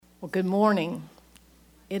Well, good morning.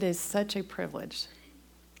 It is such a privilege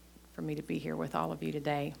for me to be here with all of you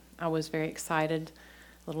today. I was very excited,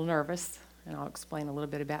 a little nervous, and I'll explain a little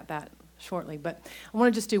bit about that shortly. But I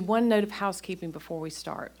want to just do one note of housekeeping before we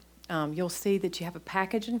start. You'll see that you have a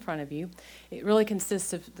package in front of you. It really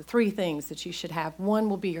consists of the three things that you should have. One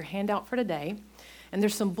will be your handout for today. And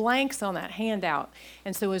there's some blanks on that handout.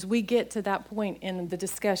 And so as we get to that point in the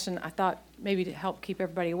discussion, I thought maybe to help keep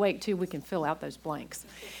everybody awake too, we can fill out those blanks.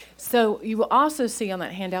 So you will also see on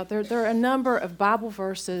that handout, there are a number of Bible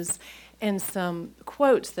verses and some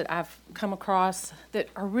quotes that I've come across that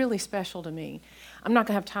are really special to me. I'm not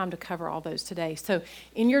going to have time to cover all those today. So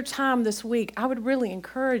in your time this week, I would really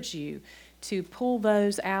encourage you to pull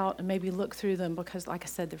those out and maybe look through them because, like I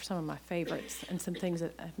said, they're some of my favorites and some things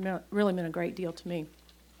that have really meant a great deal to me.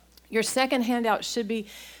 Your second handout should be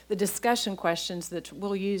the discussion questions that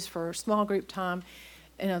we'll use for small group time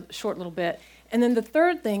in a short little bit. And then the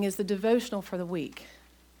third thing is the devotional for the week.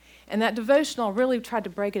 And that devotional, I really tried to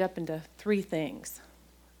break it up into three things.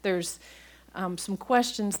 There's some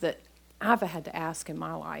questions that I've had to ask in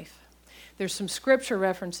my life. There's some scripture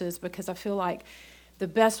references because I feel like the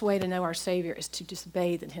best way to know our Savior is to just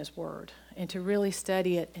bathe in His Word and to really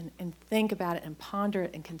study it and think about it and ponder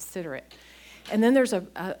it and consider it. And then there's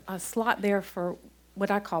a slot there for what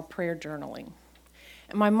I call prayer journaling.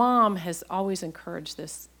 And my mom has always encouraged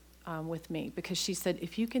this with me because she said,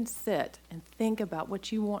 if you can sit and think about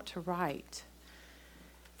what you want to write,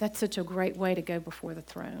 that's such a great way to go before the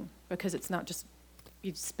throne because it's not just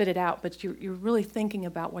you spit it out, but you're really thinking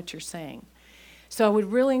about what you're saying. So I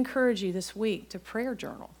would really encourage you this week to prayer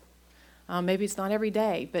journal. Maybe it's not every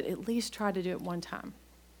day, but at least try to do it one time.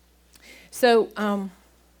 So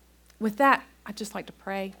with that, I'd just like to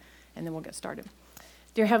pray, and then we'll get started.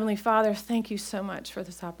 Dear Heavenly Father, thank you so much for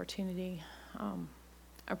this opportunity.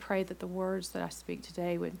 I pray that the words that I speak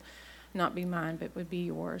today would not be mine, but would be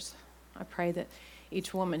yours. I pray that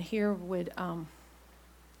each woman here would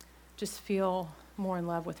just feel more in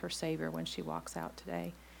love with her Savior when she walks out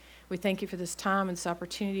today. We thank you for this time and this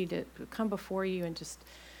opportunity to come before you and just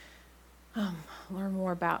learn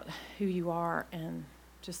more about who you are and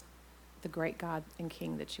just the great God and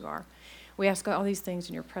King that you are. We ask all these things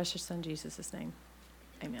in your precious Son, Jesus' name.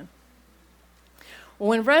 Amen. Well,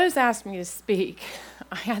 when Rose asked me to speak,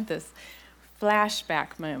 I had this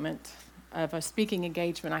flashback moment of a speaking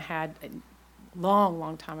engagement I had a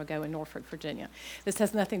long time ago in Norfolk, Virginia. This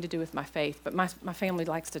has nothing to do with my faith, but my family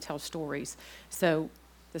likes to tell stories, so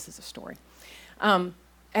this is a story.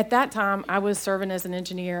 At that time, I was serving as an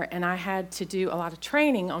engineer, and I had to do a lot of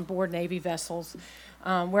training on board Navy vessels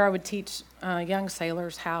where I would teach young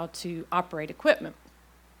sailors how to operate equipment.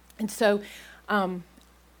 And so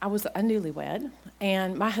I was a newlywed,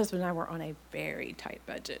 and my husband and I were on a very tight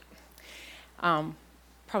budget,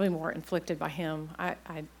 probably more inflicted by him.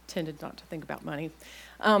 I tended not to think about money.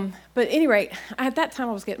 But at any rate, at that time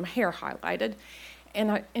I was getting my hair highlighted, and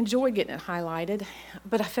I enjoyed getting it highlighted,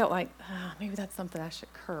 but I felt like maybe that's something I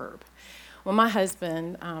should curb. Well, my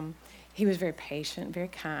husband, he was very patient, very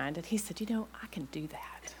kind, and he said, I can do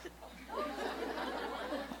that.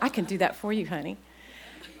 I can do that for you, honey.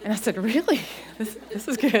 And I said, really? This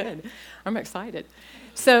is good. I'm excited.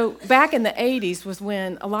 So back in the 80s was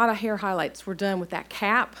when a lot of hair highlights were done with that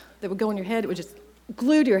cap that would go on your head. It would just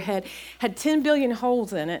glue to your head, had 10 billion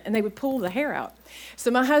holes in it, and they would pull the hair out. So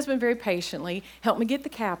my husband very patiently helped me get the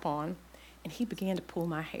cap on, and he began to pull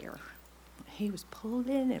my hair. He was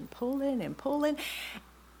pulling and pulling and pulling.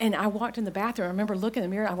 And I walked in the bathroom. I remember looking in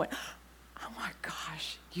the mirror. I went, oh, my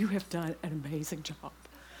gosh, you have done an amazing job.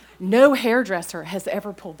 No hairdresser has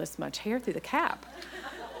ever pulled this much hair through the cap.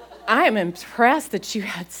 I am impressed that you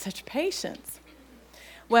had such patience.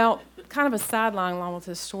 Well, kind of a sideline along with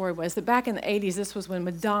this story was that back in the 80s, this was when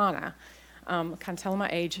Madonna, kind of telling my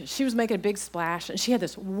age, she was making a big splash, and she had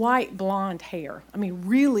this white blonde hair. I mean,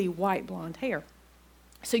 really white blonde hair.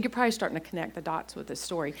 So you're probably starting to connect the dots with this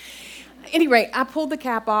story. At any rate, I pulled the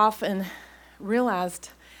cap off and realized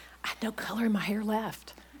I had no color in my hair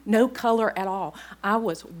left. No color at all. I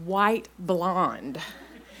was white blonde.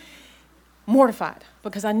 Mortified,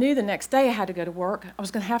 because I knew the next day I had to go to work. I was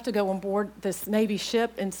going to have to go on board this Navy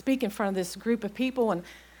ship and speak in front of this group of people, and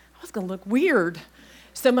I was going to look weird.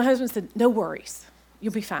 So my husband said, no worries,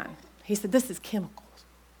 you'll be fine. He said, this is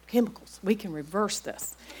chemicals. We can reverse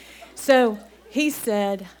this. So he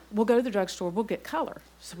said, we'll go to the drugstore, we'll get color.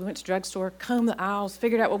 So we went to the drugstore, combed the aisles,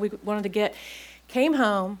 figured out what we wanted to get, came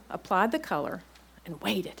home, applied the color, and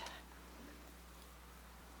waited.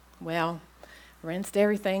 Well, rinsed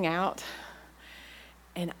everything out,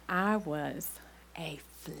 and I was a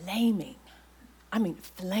flaming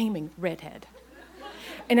redhead.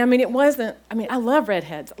 And I mean, it wasn't, I mean, I love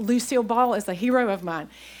redheads. Lucille Ball is a hero of mine,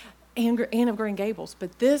 Anne of Green Gables.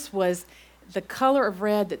 But this was the color of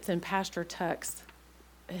red that's in Pastor Tuck's,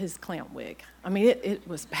 his clown wig. I mean, it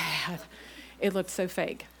was bad. It looked so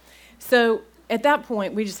fake. So at that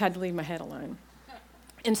point, we just had to leave my head alone.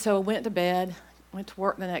 And so I went to bed, went to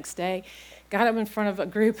work the next day, got up in front of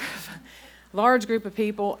a large group of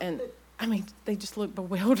people, and I mean, they just looked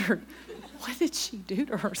bewildered. What did she do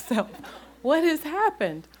to herself? What has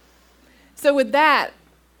happened? So with that,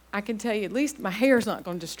 I can tell you, at least my hair's not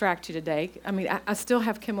going to distract you today. I mean, I still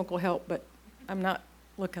have chemical help, but I'm not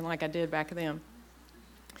looking like I did back then.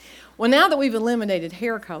 Well, now that we've eliminated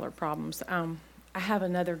hair color problems, I have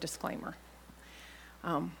another disclaimer.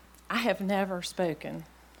 I have never spoken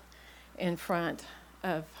in front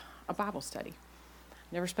of a Bible study.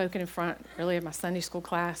 Never spoken in front, really, of my Sunday school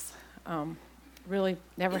class. Really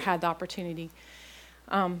never had the opportunity.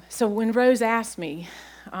 So when Rose asked me,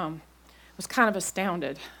 I was kind of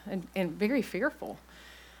astounded and very fearful.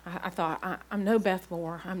 I thought, I'm no Beth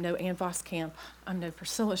Moore, I'm no Ann Voskamp, I'm no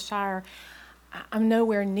Priscilla Shire. I'm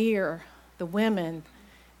nowhere near the women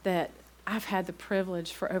that I've had the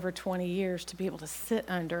privilege for over 20 years to be able to sit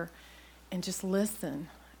under and just listen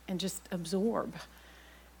and just absorb.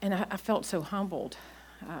 And I felt so humbled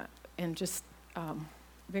and just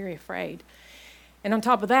very afraid. And on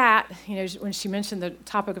top of that, you know, when she mentioned the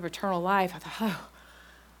topic of eternal life, I thought, oh,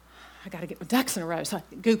 I got to get my ducks in a row. So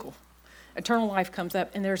I Google. Eternal life comes up,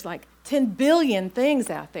 and there's like 10 billion things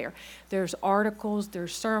out there. There's articles,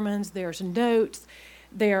 there's sermons, there's notes,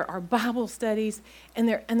 there are Bible studies, and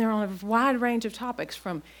they're on a wide range of topics,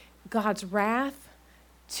 from God's wrath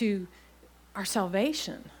to our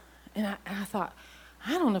salvation. And I thought,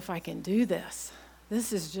 I don't know if I can do this.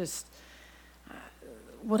 This is just,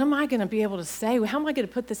 what am I going to be able to say? How am I going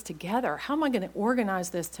to put this together? How am I going to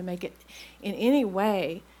organize this to make it in any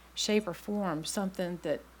way, shape, or form something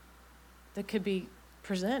that could be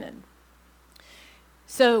presented?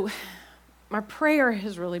 So my prayer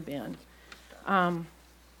has really been, how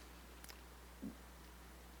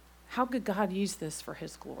could God use this for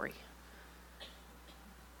his glory?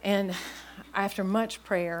 And after much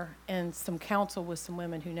prayer and some counsel with some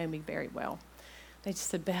women who know me very well, they just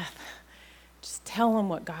said, Beth, just tell them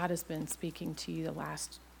what God has been speaking to you the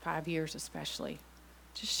last 5 years especially.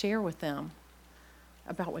 Just share with them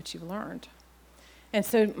about what you've learned. And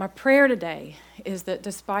so my prayer today is that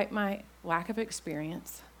despite my lack of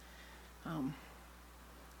experience,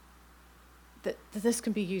 that this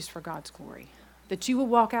can be used for God's glory. That you will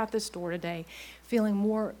walk out this door today feeling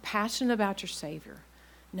more passionate about your Savior,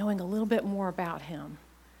 knowing a little bit more about him,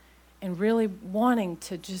 and really wanting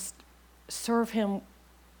to just serve him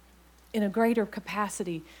in a greater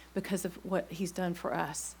capacity because of what he's done for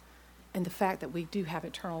us and the fact that we do have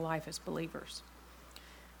eternal life as believers.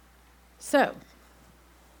 So,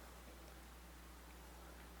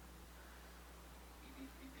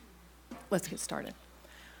 let's get started.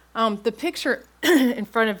 The picture in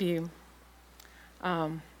front of you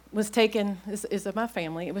was taken, is of my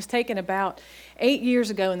family. It was taken about 8 years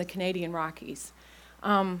ago in the Canadian Rockies.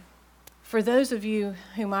 For those of you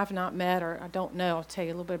whom I've not met or I don't know, I'll tell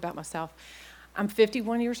you a little bit about myself. I'm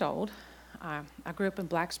 51 years old. I grew up in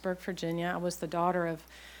Blacksburg, Virginia. I was the daughter of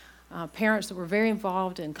parents that were very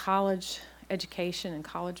involved in college education and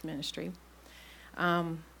college ministry.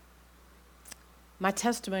 My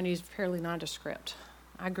testimony is fairly nondescript.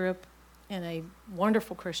 I grew up in a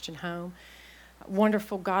wonderful Christian home,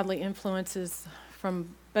 wonderful godly influences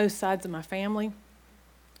from both sides of my family.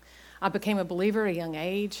 I became a believer at a young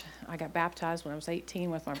age. I got baptized when I was 18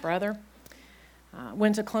 with my brother.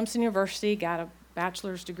 Went to Clemson University, got a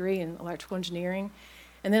bachelor's degree in electrical engineering,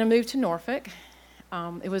 and then I moved to Norfolk.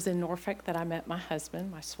 It was in Norfolk that I met my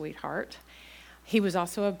husband, my sweetheart. He was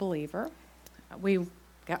also a believer. We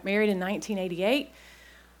got married in 1988,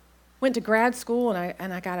 went to grad school,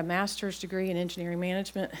 and I got a master's degree in engineering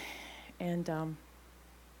management, and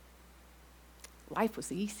life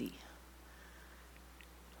was easy.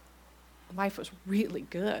 Life was really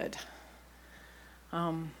good.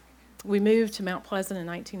 We moved to Mount Pleasant in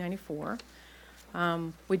 1994.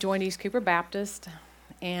 We joined East Cooper Baptist,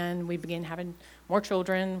 and we began having more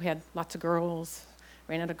children. We had lots of girls,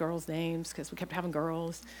 ran out of girls' names because we kept having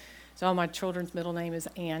girls. So all my children's middle name is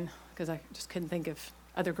Ann because I just couldn't think of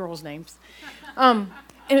other girls' names.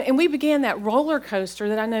 And we began that roller coaster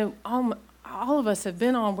that I know all of us have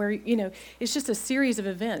been on where, you know, it's just a series of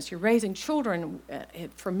events. You're raising children.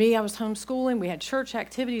 For me, I was homeschooling. We had church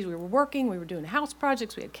activities. We were working. We were doing house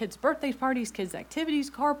projects. We had kids' birthday parties, kids' activities,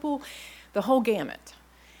 carpool, the whole gamut.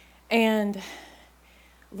 And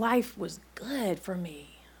life was good for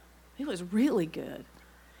me. It was really good.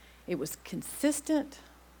 It was consistent,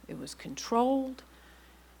 it was controlled,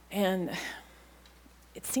 and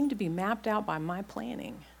it seemed to be mapped out by my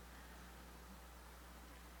planning.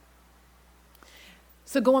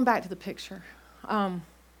 So going back to the picture, I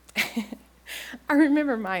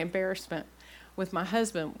remember my embarrassment with my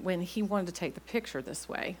husband when he wanted to take the picture this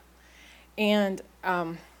way. And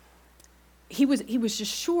he was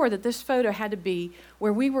just sure that this photo had to be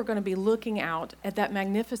where we were going to be looking out at that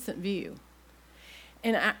magnificent view.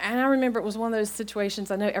 And I remember it was one of those situations,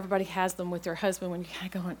 I know everybody has them with their husband, when you're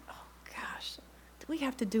kind of going, oh gosh, do we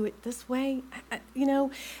have to do it this way?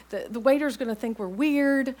 The waiter's going to think we're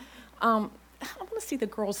weird. I want to see the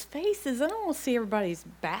girls' faces. I don't want to see everybody's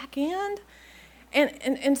back end.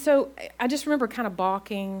 And so I just remember kind of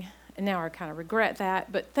balking, and now I kind of regret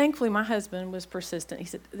that. But thankfully, my husband was persistent. He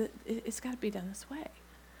said, it's got to be done this way.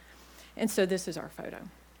 And so this is our photo.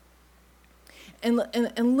 And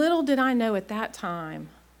little did I know at that time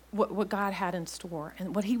what God had in store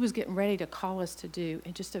and what he was getting ready to call us to do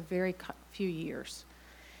in just a very few years.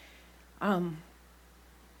 On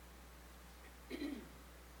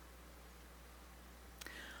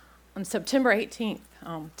September 18th,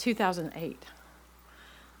 2008,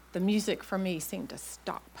 the music for me seemed to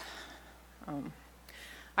stop.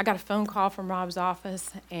 I got a phone call from Rob's office,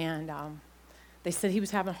 and they said he was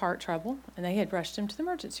having heart trouble, and they had rushed him to the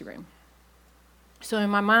emergency room. So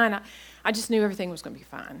in my mind, I just knew everything was going to be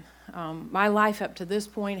fine. My life up to this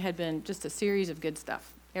point had been just a series of good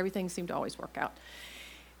stuff. Everything seemed to always work out.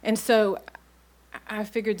 And so I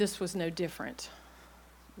figured this was no different.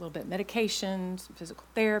 A little bit of medication, some physical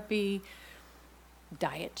therapy,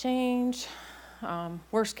 diet change,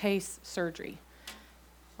 worst case, surgery.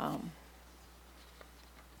 And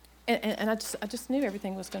I just knew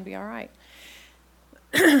everything was going to be all right.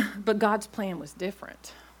 But God's plan was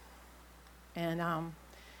different. And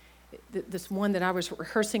this one that I was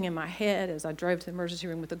rehearsing in my head as I drove to the emergency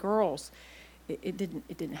room with the girls, it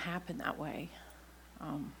didn't happen that way.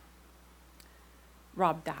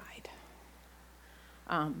 Rob died.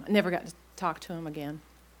 I never got to talk to him again.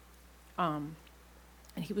 And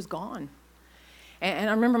he was gone. And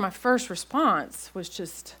I remember my first response was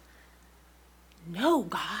just, no,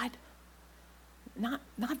 God, not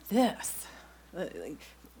this. Let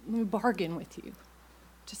me bargain with you.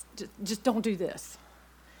 Just don't do this.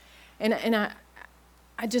 And I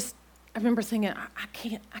remember thinking,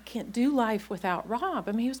 I can't do life without Rob.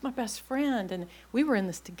 I mean, he was my best friend, and we were in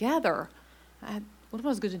this together. What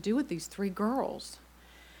was I going to do with these three girls?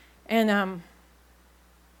 And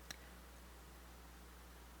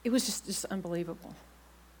it was just unbelievable.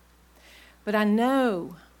 But I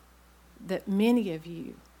know that many of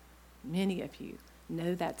you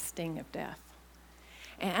know that sting of death.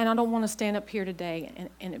 And I don't want to stand up here today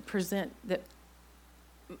and present that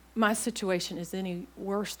my situation is any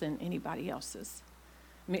worse than anybody else's.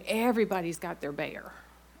 I mean, everybody's got their bear,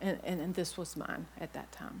 and this was mine at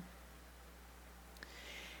that time.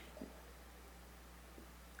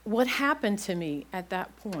 What happened to me at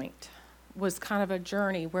that point was kind of a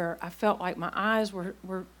journey where I felt like my eyes were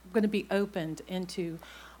going to be opened into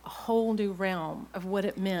a whole new realm of what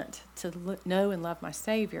it meant to know and love my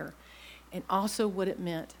Savior, and also what it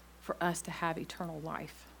meant for us to have eternal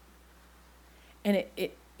life. And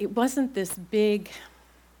it wasn't this big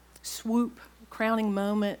swoop, crowning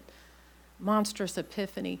moment, monstrous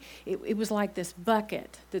epiphany. It was like this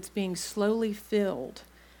bucket that's being slowly filled,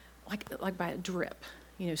 like by a drip.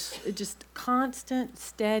 Just constant,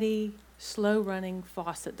 steady, slow-running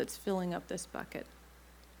faucet that's filling up this bucket.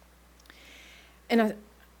 And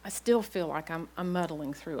I still feel like I'm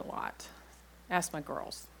muddling through a lot. Ask my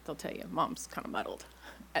girls. They'll tell you, Mom's kind of muddled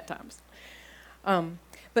at times.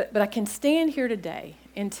 But I can stand here today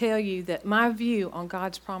and tell you that my view on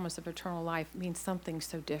God's promise of eternal life means something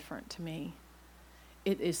so different to me.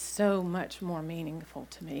 It is so much more meaningful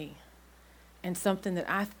to me, and something that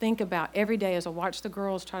I think about every day as I watch the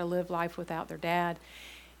girls try to live life without their dad,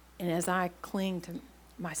 and as I cling to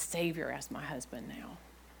my Savior as my husband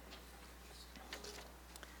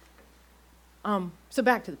now. So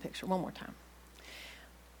back to the picture one more time.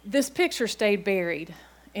 This picture stayed buried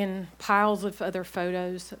in piles of other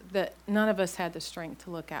photos that none of us had the strength to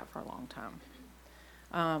look at for a long time.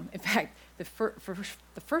 In fact, the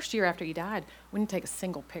first year after he died, we didn't take a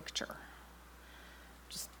single picture.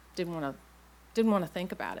 Just didn't want to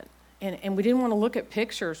think about it. And we didn't want to look at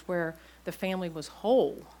pictures where the family was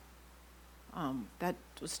whole. That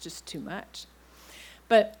was just too much.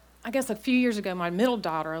 But I guess a few years ago, my middle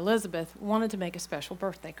daughter, Elizabeth, wanted to make a special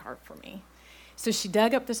birthday card for me. So she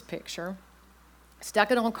dug up this picture, stuck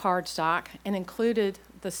it on cardstock, and included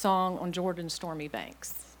the song On Jordan's Stormy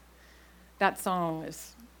Banks. That song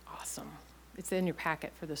is a awesome. It's in your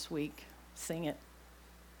packet for this week. Sing it.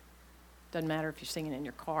 Doesn't matter if you're singing in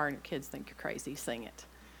your car and your kids think you're crazy, sing it.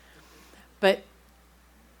 But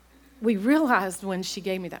we realized when she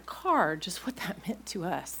gave me that card just what that meant to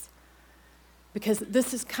us. Because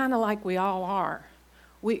this is kind of like we all are.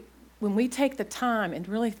 When we take the time and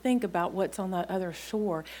really think about what's on that other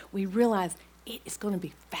shore, we realize it is going to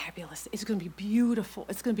be fabulous. It's going to be beautiful.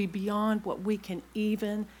 It's going to be beyond what we can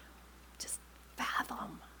even just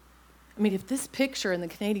fathom. I mean, if this picture in the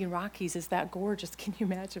Canadian Rockies is that gorgeous, can you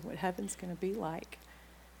imagine what heaven's going to be like?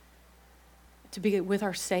 To be with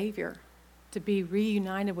our Savior, to be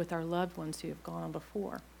reunited with our loved ones who have gone on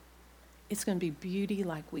before. It's going to be beauty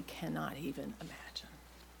like we cannot even imagine.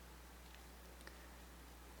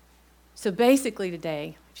 So basically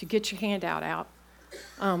today, if you get your handout out,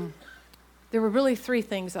 there were really 3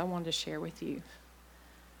 things I wanted to share with you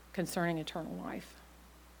concerning eternal life.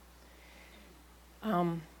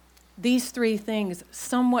 These 3 things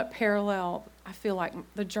somewhat parallel, I feel like,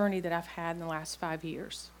 the journey that I've had in the last 5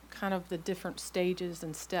 years, kind of the different stages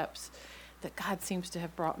and steps that God seems to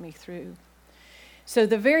have brought me through. So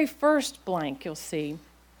the very first blank you'll see,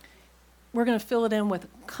 we're going to fill it in with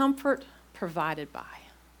comfort provided by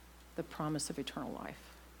the promise of eternal life.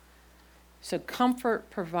 So comfort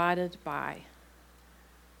provided by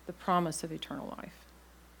the promise of eternal life.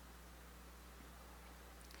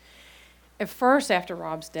 At first, after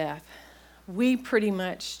Rob's death, we pretty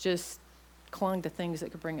much just clung to things that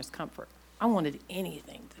could bring us comfort. I wanted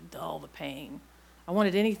anything to dull the pain. I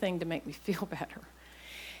wanted anything to make me feel better.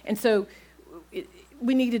 And so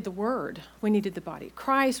we needed the Word. We needed the body of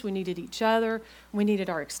Christ. We needed each other. We needed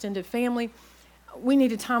our extended family. We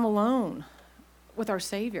needed time alone with our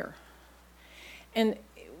Savior. And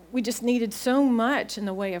we just needed so much in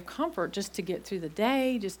the way of comfort just to get through the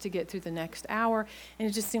day, just to get through the next hour. And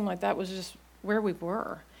it just seemed like that was just where we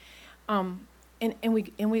were. And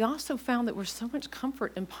we also found that there's so much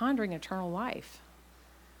comfort in pondering eternal life.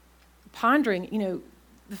 Pondering,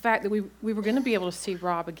 the fact that we were going to be able to see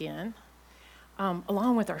Rob again,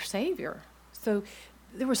 along with our Savior. So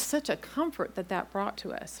there was such a comfort that brought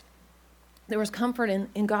to us. There was comfort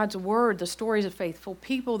in God's Word, the stories of faithful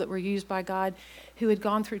people that were used by God who had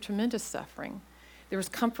gone through tremendous suffering. There was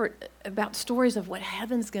comfort about stories of what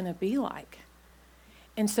heaven's going to be like.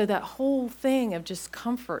 And so that whole thing of just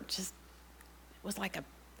comfort just was like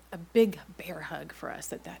a big bear hug for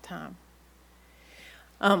us at that time.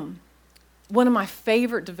 One of my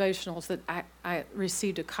favorite devotionals that I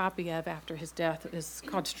received a copy of after his death is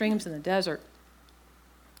called Streams in the Desert.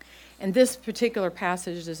 And this particular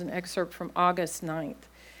passage is an excerpt from August 9th.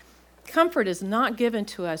 Comfort is not given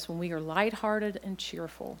to us when we are lighthearted and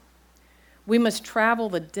cheerful. We must travel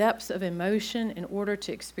the depths of emotion in order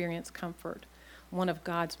to experience comfort, one of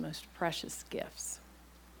God's most precious gifts.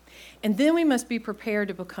 And then we must be prepared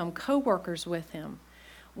to become co-workers with him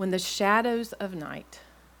when the shadows of night,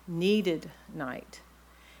 needed night,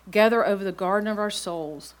 gather over the garden of our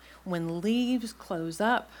souls, when leaves close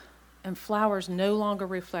up and flowers no longer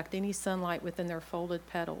reflect any sunlight within their folded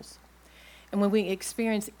petals. And when we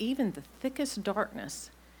experience even the thickest darkness,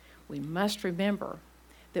 we must remember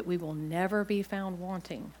that we will never be found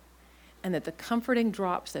wanting, and that the comforting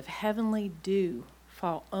drops of heavenly dew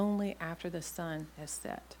fall only after the sun has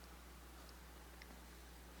set.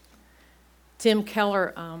 Tim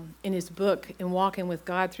Keller, in his book, In Walking with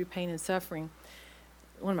God Through Pain and Suffering,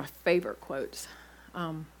 one of my favorite quotes,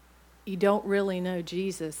 you don't really know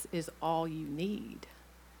Jesus is all you need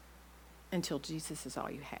until Jesus is all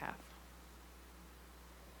you have.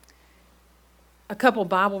 A couple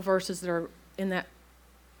Bible verses that are in that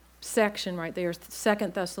section right there, 2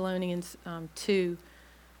 Thessalonians 2.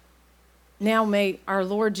 Now may our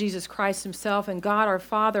Lord Jesus Christ himself and God our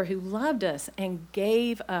Father, who loved us and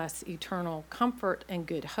gave us eternal comfort and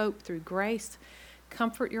good hope through grace,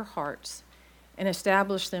 comfort your hearts and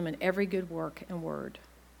establish them in every good work and word.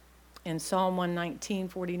 In Psalm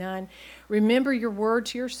 119:49, remember your word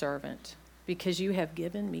to your servant, because you have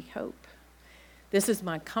given me hope. This is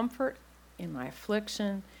my comfort in my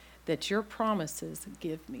affliction, that your promises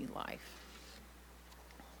give me life.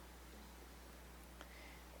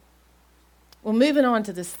 Well, moving on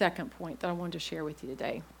to the second point that I wanted to share with you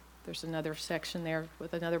today. There's another section there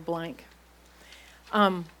with another blank.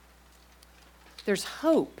 There's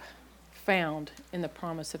hope found in the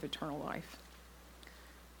promise of eternal life.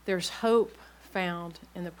 There's hope found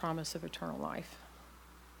in the promise of eternal life.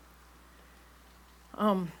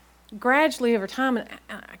 Gradually over time, and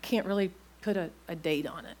I can't really put a date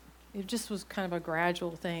on it. It just was kind of a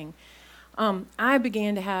gradual thing. I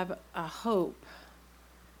began to have a hope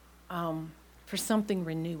for something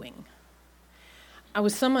renewing. I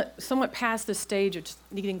was somewhat past the stage of just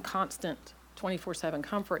needing constant 24/7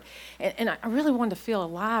 comfort, and I really wanted to feel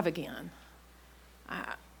alive again.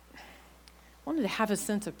 I wanted to have a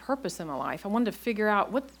sense of purpose in my life. I wanted to figure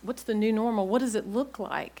out what's the new normal, what does it look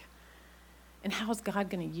like, and how is God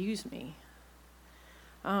going to use me?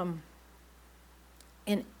 And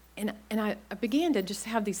I began to just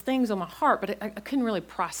have these things on my heart, but I couldn't really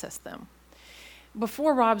process them.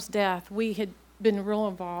 Before Rob's death, we had been real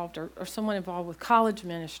involved or somewhat involved with college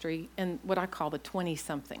ministry and what I call the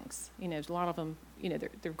 20-somethings. You know, there's a lot of them, you know,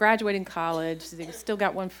 they're graduating college, they've still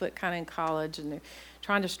got one foot kind of in college, and they're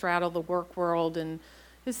trying to straddle the work world, and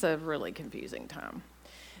it's a really confusing time.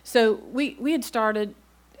 So we had started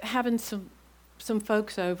having some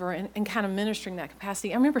folks over and kind of ministering that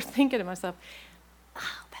capacity. I remember thinking to myself,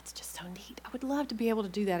 oh, that's just so neat. I would love to be able to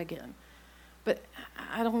do that again, but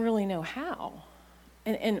I don't really know how.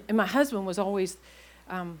 And my husband was always,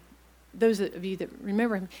 those of you that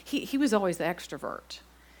remember him, he was always the extrovert.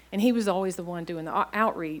 And he was always the one doing the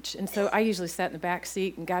outreach. And so I usually sat in the back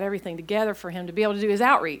seat and got everything together for him to be able to do his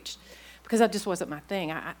outreach, because that just wasn't my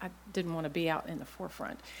thing. I didn't want to be out in the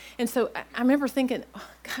forefront. And so I remember thinking, oh,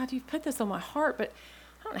 God, you've put this on my heart, but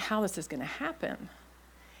I don't know how this is going to happen.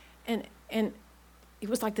 And it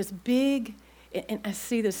was like this big, and I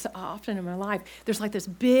see this often in my life, there's like this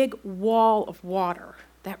big wall of water,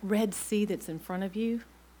 that Red Sea that's in front of you,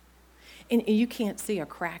 and you can't see a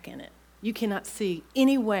crack in it. You cannot see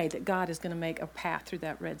any way that God is going to make a path through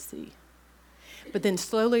that Red Sea. But then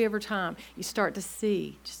slowly over time, you start to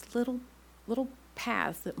see just little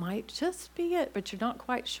paths that might just be it, but you're not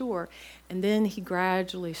quite sure. And then he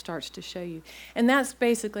gradually starts to show you. And that's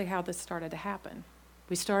basically how this started to happen.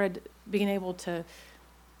 We started being able to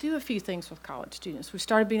do a few things with college students. We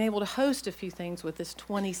started being able to host a few things with this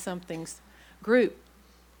 20-somethings group.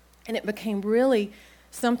 And it became really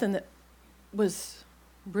something that was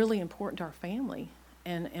really important to our family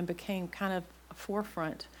and became kind of a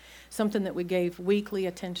forefront, something that we gave weekly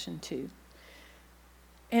attention to.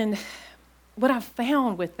 And what I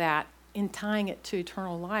found with that in tying it to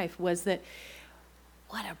eternal life was that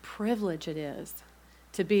what a privilege it is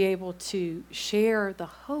to be able to share the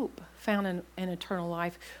hope found in eternal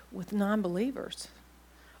life with non-believers,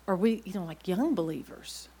 or like young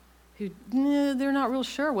believers who they're not real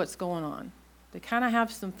sure what's going on. They kind of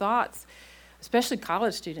have some thoughts, especially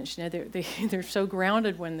college students. You know, they're so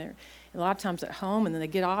grounded when they're a lot of times at home, and then they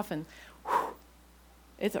get off and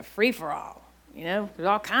it's a free-for-all. You know, there's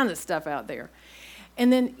all kinds of stuff out there.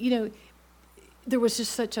 And then, there was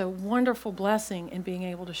just such a wonderful blessing in being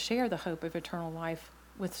able to share the hope of eternal life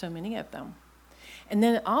with so many of them. And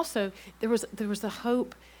then also, there was the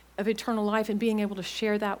hope of eternal life and being able to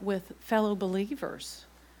share that with fellow believers.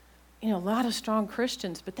 A lot of strong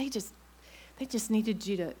Christians, but they just needed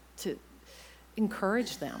you to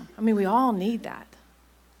encourage them. I mean, we all need that.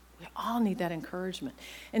 We all need that encouragement.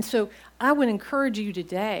 And so I would encourage you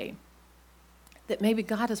today that maybe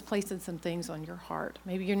God has placed some things on your heart.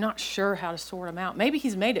 Maybe you're not sure how to sort them out. Maybe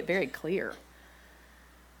he's made it very clear.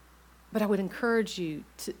 But I would encourage you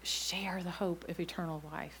to share the hope of eternal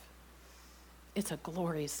life. It's a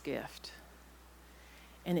glorious gift.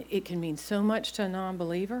 And it can mean so much to a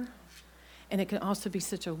non-believer. And it can also be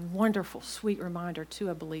such a wonderful, sweet reminder to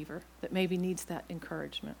a believer that maybe needs that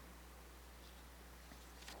encouragement.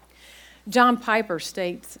 John Piper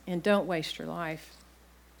states in Don't Waste Your Life,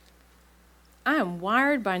 I am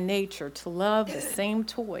wired by nature to love the same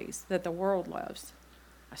toys that the world loves.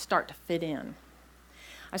 I start to fit in.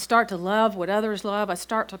 I start to love what others love. I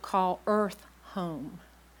start to call Earth home.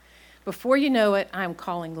 Before you know it, I'm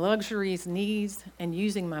calling luxuries needs and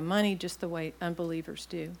using my money just the way unbelievers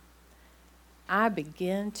do. I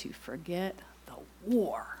begin to forget the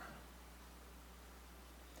war.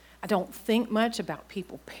 I don't think much about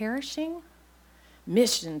people perishing.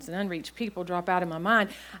 Missions and unreached people drop out of my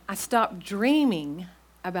mind. I stop dreaming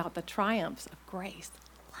about the triumphs of grace.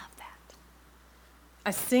 Love that.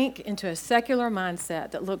 I sink into a secular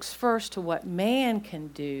mindset that looks first to what man can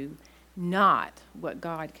do, not what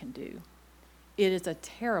God can do. It is a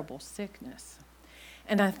terrible sickness.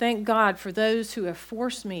 And I thank God for those who have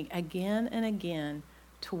forced me again and again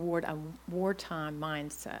toward a wartime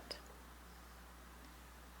mindset.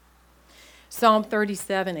 Psalm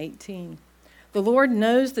 37:18. The Lord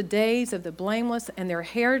knows the days of the blameless, and their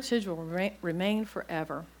heritage will remain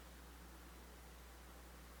forever.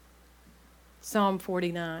 Psalm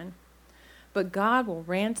 49. But God will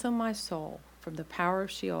ransom my soul from the power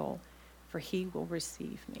of Sheol, for he will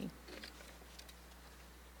receive me.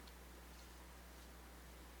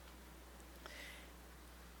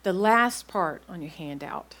 The last part on your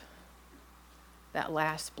handout, that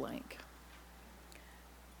last blank.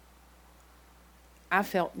 I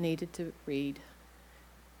felt needed to read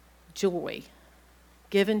joy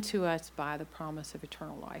given to us by the promise of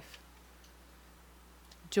eternal life.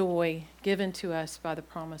 Joy given to us by the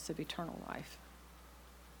promise of eternal life.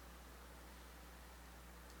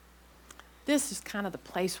 This is kind of the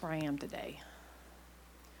place where I am today.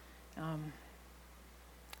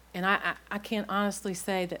 And I can honestly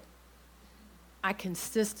say that I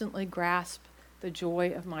consistently grasp the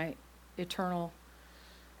joy of my eternal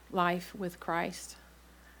life with Christ.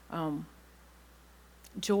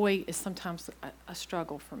 Joy is sometimes a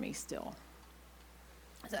struggle for me still.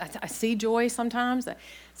 I see joy sometimes.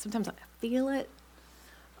 Sometimes I feel it.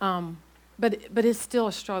 But it's still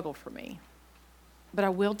a struggle for me. But I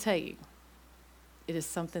will tell you, it is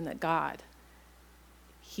something that God,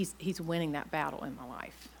 He's winning that battle in my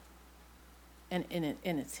life. And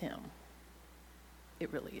it's Him.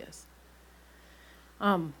 It really is.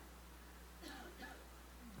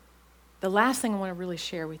 The last thing I want to really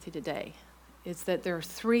share with you today is that there are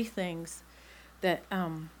 3 things that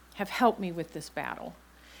have helped me with this battle,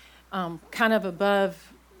 kind of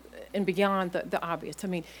above and beyond the obvious. I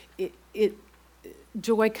mean,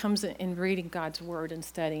 joy comes in reading God's Word and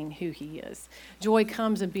studying who He is. Joy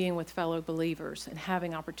comes in being with fellow believers and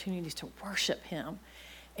having opportunities to worship Him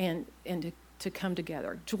and to come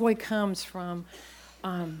together. Joy comes from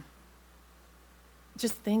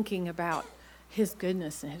just thinking about His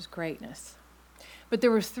goodness and His greatness. But there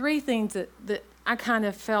were 3 things that I kind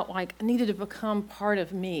of felt like needed to become part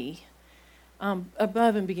of me,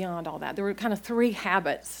 above and beyond all that. There were kind of 3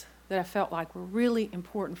 habits that I felt like were really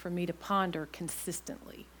important for me to ponder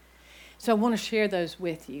consistently. So I want to share those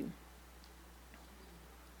with you.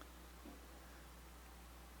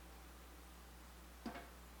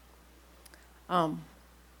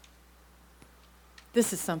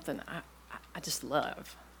 This is something I just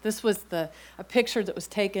love. This was a picture that was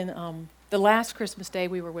taken the last Christmas Day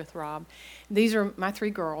we were with Rob. These are my 3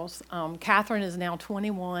 girls. Catherine is now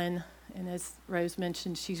 21, and as Rose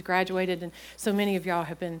mentioned, she's graduated, and so many of y'all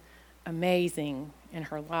have been amazing in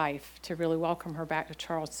her life to really welcome her back to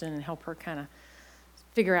Charleston and help her kind of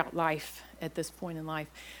figure out life at this point in life.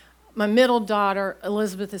 My middle daughter,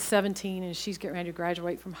 Elizabeth, is 17, and she's getting ready to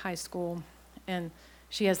graduate from high school, and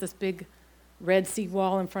she has this big Red Sea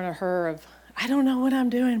wall in front of her of, I don't know what I'm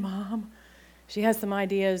doing, Mom. She has some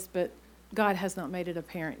ideas, but God has not made it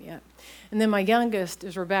apparent yet. And then my youngest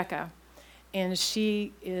is Rebecca, and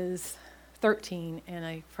she is 13 and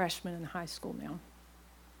a freshman in high school now.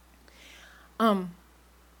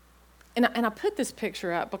 And I put this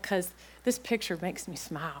picture up because this picture makes me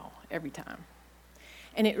smile every time.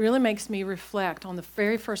 And it really makes me reflect on the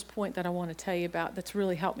very first point that I want to tell you about that's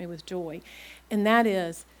really helped me with joy, and that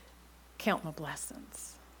is count my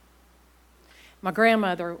blessings. My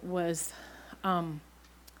grandmother was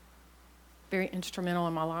very instrumental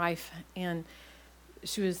in my life, and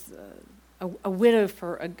she was a widow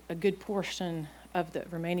for a good portion of the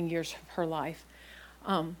remaining years of her life.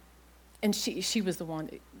 And she was the one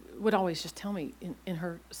that would always just tell me in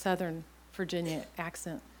her Southern Virginia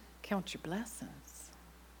accent, count your blessings.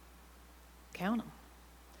 Count them.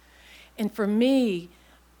 And for me,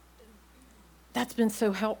 that's been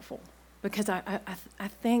so helpful because I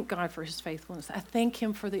thank God for His faithfulness. I thank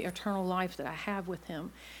Him for the eternal life that I have with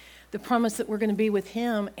Him, the promise that we're going to be with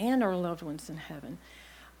Him and our loved ones in heaven.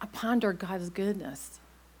 I ponder God's goodness.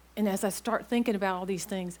 And as I start thinking about all these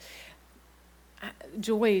things,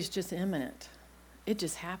 joy is just imminent. It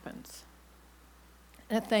just happens.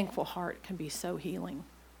 And a thankful heart can be so healing.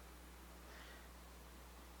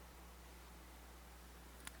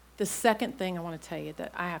 The second thing I want to tell you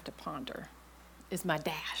that I have to ponder is my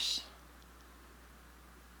dash.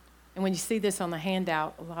 And when you see this on the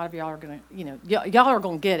handout, a lot of y'all are going to, y'all are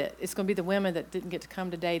going to get it. It's going to be the women that didn't get to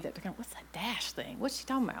come today that are going, what's that dash thing? What's she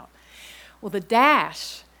talking about? Well, the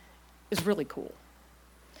dash is really cool.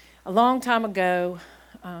 A long time ago,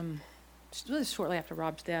 really shortly after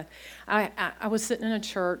Rob's death, I was sitting in a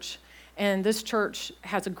church, and this church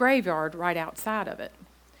has a graveyard right outside of it.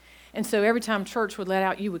 And so every time church would let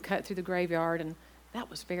out, you would cut through the graveyard, and that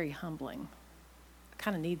was very humbling. I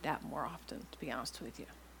kind of need that more often, to be honest with you.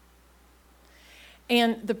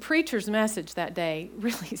 And the preacher's message that day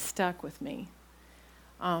really stuck with me.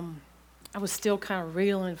 I was still kind of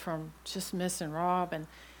reeling from just missing Rob, and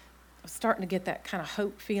I was starting to get that kind of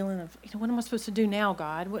hope feeling of, what am I supposed to do now,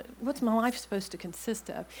 God? What's my life supposed to consist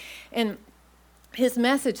of? And his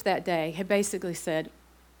message that day had basically said,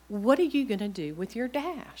 what are you going to do with your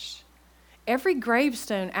dash? Every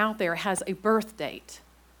gravestone out there has a birth date.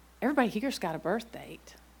 Everybody here's got a birth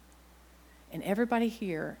date. And everybody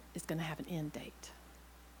here is going to have an end date.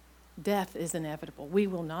 Death is inevitable. We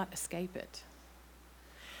will not escape it.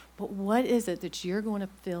 But what is it that you're going to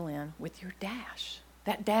fill in with your dash?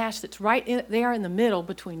 That dash that's right there in the middle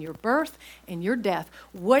between your birth and your death.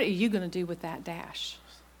 What are you going to do with that dash?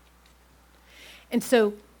 And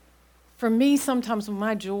so, for me, sometimes when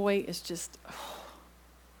my joy is just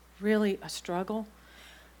really a struggle,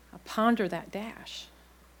 I ponder that dash.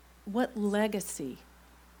 What legacy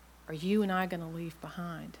are you and I going to leave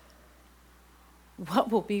behind?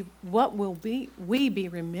 What will we be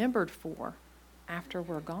remembered for after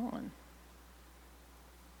we're gone?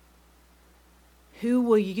 Who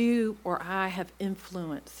will you or I have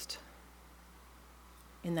influenced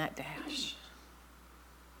in that dash?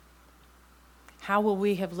 How will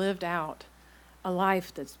we have lived out a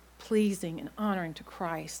life that's pleasing and honoring to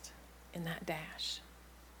Christ in that dash?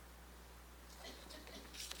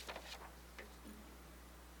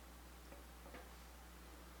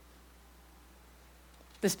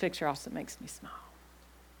 This picture also makes me smile.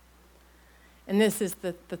 And this is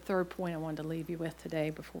the third point I wanted to leave you with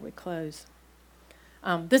today before we close.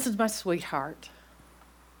 This is my sweetheart.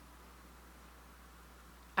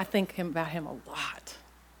 I think about him a lot.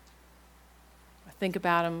 I think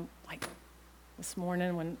about him like this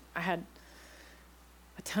morning when I had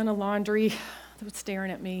a ton of laundry that was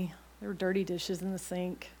staring at me. There were dirty dishes in the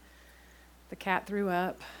sink. The cat threw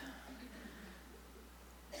up.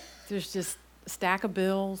 There's just a stack of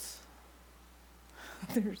bills.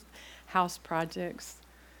 There's house projects.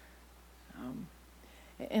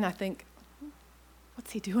 And I think,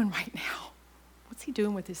 what's he doing right now? What's he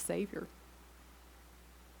doing with his Savior?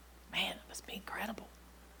 Man, it must be incredible.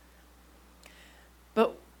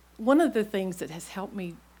 But one of the things that has helped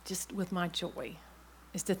me just with my joy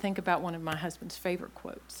is to think about one of my husband's favorite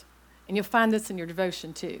quotes. And you'll find this in your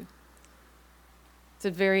devotion too. It's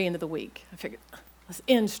at the very end of the week. I figured, let's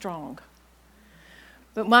end strong.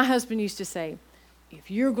 But my husband used to say, if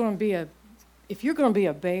you're going to be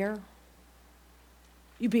a bear,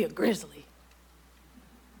 you be a grizzly.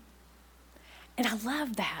 And I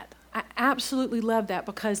love that. I absolutely love that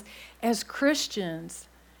because as Christians,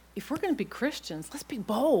 if we're going to be Christians, let's be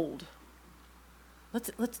bold.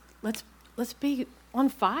 Let's be on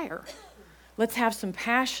fire. Let's have some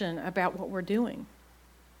passion about what we're doing.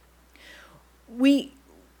 We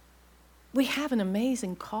have an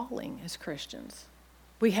amazing calling as Christians.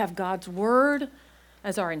 We have God's Word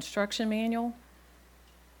as our instruction manual.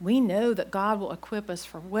 We know that God will equip us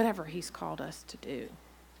for whatever He's called us to do.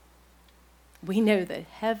 We know that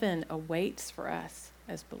heaven awaits for us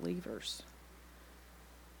as believers.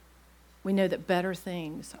 We know that better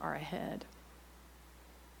things are ahead.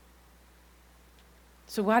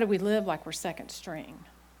 So why do we live like we're second string?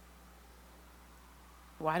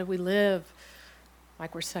 Why do we live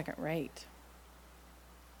like we're second rate?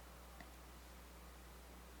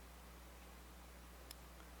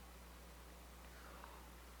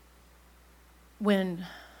 When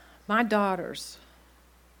my daughters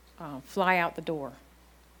fly out the door,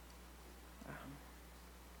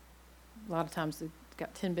 a lot of times they've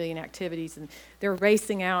got 10 billion activities and they're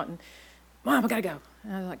racing out and, Mom, I gotta go.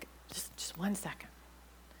 And I was like, just 1 second.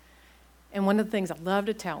 And one of the things I love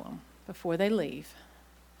to tell them before they leave,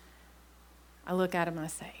 I look at them and I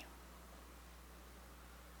say,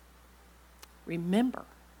 remember,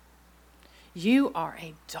 you are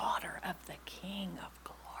a daughter of the King of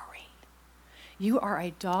glory. You are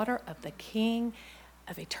a daughter of the King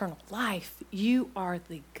of eternal life. You are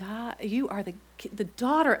the God. You are the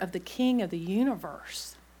daughter of the King of the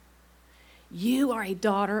universe. You are a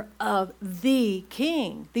daughter of the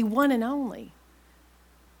King, the one and only.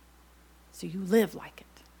 So you live like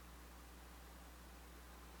it.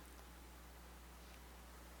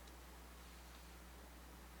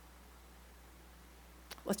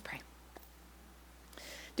 Let's pray.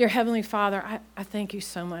 Dear Heavenly Father, I thank you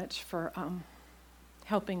so much for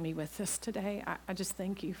helping me with this today. I just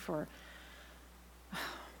thank you for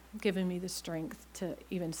giving me the strength to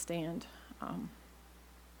even stand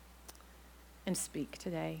and speak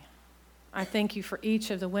today. I thank you for each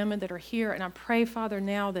of the women that are here, and I pray, Father,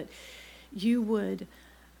 now that you would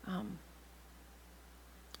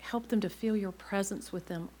help them to feel your presence with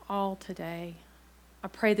them all today. I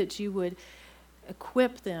pray that you would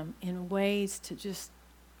equip them in ways to just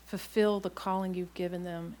fulfill the calling you've given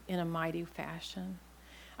them in a mighty fashion.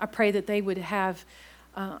 I pray that they would have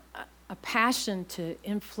a passion to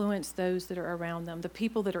influence those that are around them, the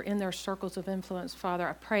people that are in their circles of influence. Father,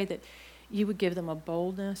 I pray that you would give them a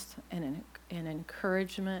boldness and an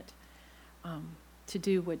encouragement to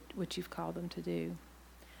do what you've called them to do.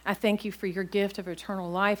 I thank you for your gift of eternal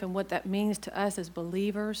life and what that means to us as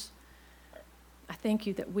believers. I thank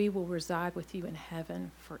you that we will reside with you in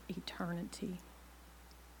heaven for eternity.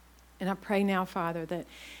 And I pray now, Father, that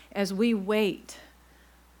as we wait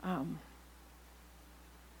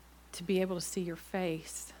to be able to see your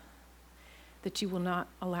face, that you will not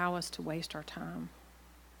allow us to waste our time,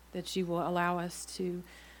 that you will allow us to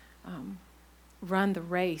run the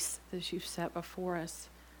race that you've set before us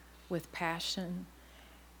with passion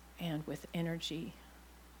and with energy.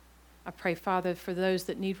 I pray, Father, for those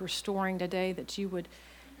that need restoring today, that you would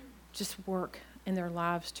just work in their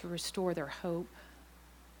lives to restore their hope,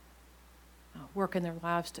 work in their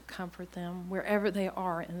lives to comfort them wherever they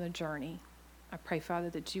are in the journey. I pray, Father,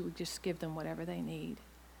 that you would just give them whatever they need.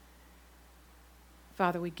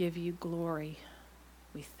 Father, we give you glory.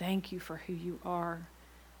 We thank you for who you are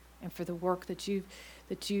and for the work that you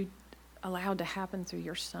allowed to happen through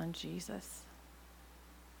your Son, Jesus.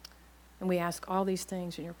 And we ask all these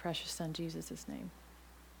things in your precious Son, Jesus' name.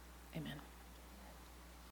 Amen.